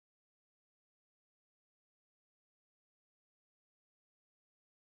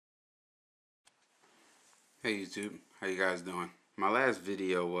Hey YouTube, how you guys doing? My last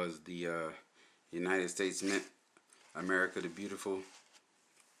video was the United States Mint America the Beautiful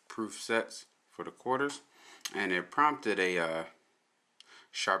proof sets for the quarters, and it prompted a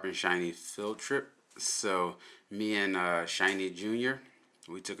Sharp and Shiny field trip. So me and Shiny Jr.,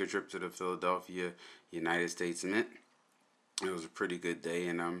 we took a trip to the Philadelphia United States Mint. It was a pretty good day,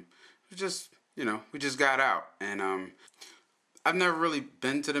 and we just got out, and I've never really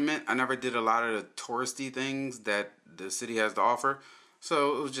been to the Mint. I never did a lot of the touristy things that the city has to offer.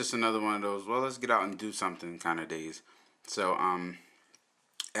 So it was just another one of those, well, let's get out and do something kind of days. So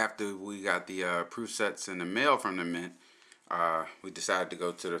after we got the proof sets in the mail from the Mint, we decided to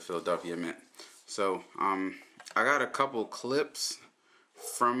go to the Philadelphia Mint. So I got a couple clips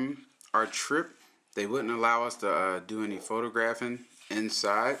from our trip. They wouldn't allow us to do any photographing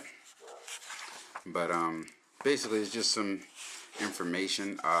inside. But basically it's just some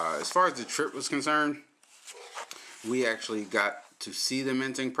information. As far as the trip was concerned, we actually got to see the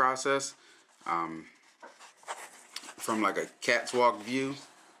minting process from like a cat's walk view.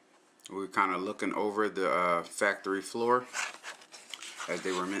 We were kind of looking over the factory floor as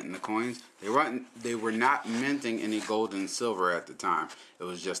they were minting the coins. They were not minting any gold and silver at the time. It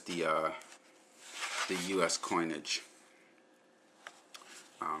was just the U.S. coinage,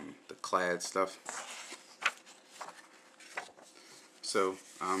 the clad stuff. So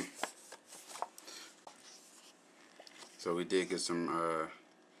so we did get some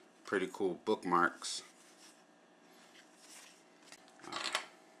pretty cool bookmarks.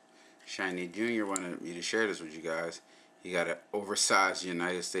 Shiny Jr. wanted me to share this with you guys. He got an oversized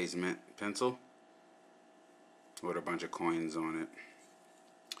United States Mint pencil with a bunch of coins on it,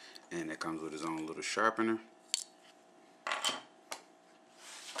 and it comes with his own little sharpener.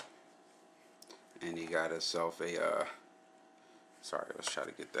 And he got himself a sorry, let's try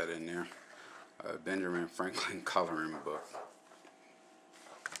to get that in there, Benjamin Franklin coloring book.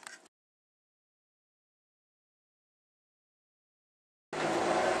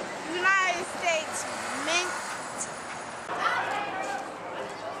 United States Mint.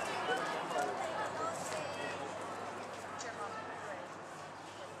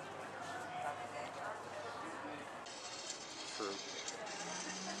 True.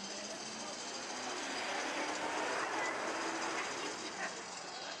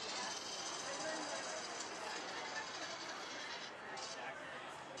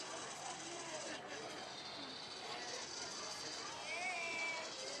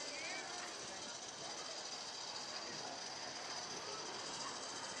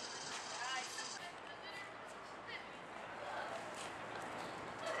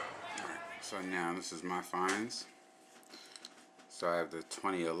 So now this is my finds. So I have the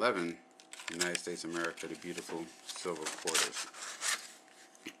 2011 United States America the Beautiful silver quarters.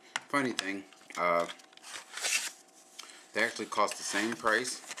 Funny thing, they actually cost the same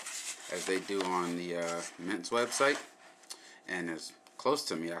price as they do on the Mint's website, and it's close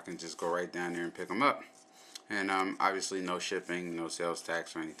to me. I can just go right down there and pick them up, and obviously no shipping, no sales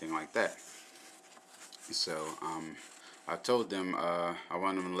tax or anything like that. So I told them I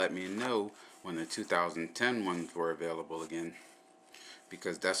wanted them to let me know when the 2010 ones were available again,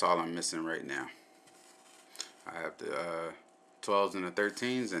 because that's all I'm missing right now. I have the 12s and the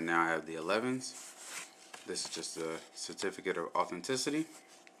 13s, and now I have the 11s. This is just a certificate of authenticity.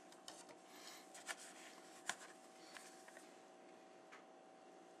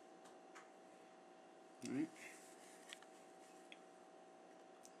 All right.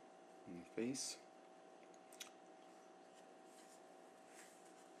 And the face.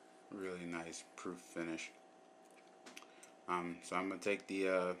 Really nice proof finish. So I'm going to take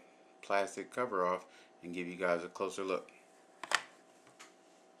the plastic cover off and give you guys a closer look.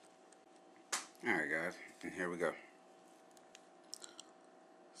 Alright guys, and here we go.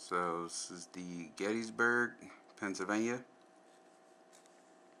 So this is the Gettysburg, Pennsylvania.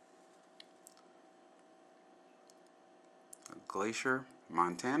 Glacier,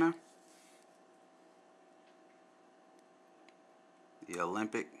 Montana. The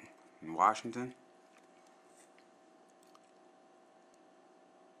Olympic in Washington.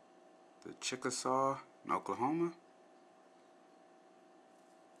 The Chickasaw in Oklahoma.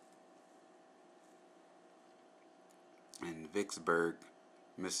 And Vicksburg,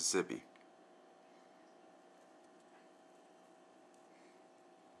 Mississippi.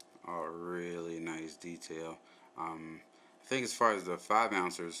 All really nice detail. I think as far as the 5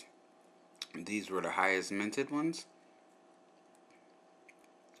 ounces, these were the highest minted ones.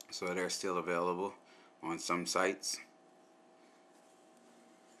 So they're still available on some sites.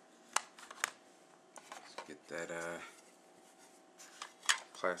 Let's get that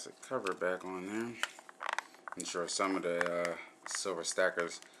plastic cover back on there. I'm sure some of the silver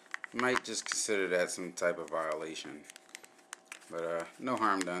stackers might just consider that some type of violation. But no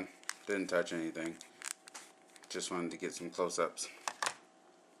harm done. Didn't touch anything. Just wanted to get some close-ups.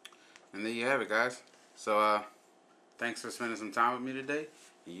 And there you have it, guys. So thanks for spending some time with me today.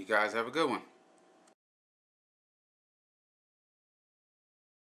 You guys have a good one.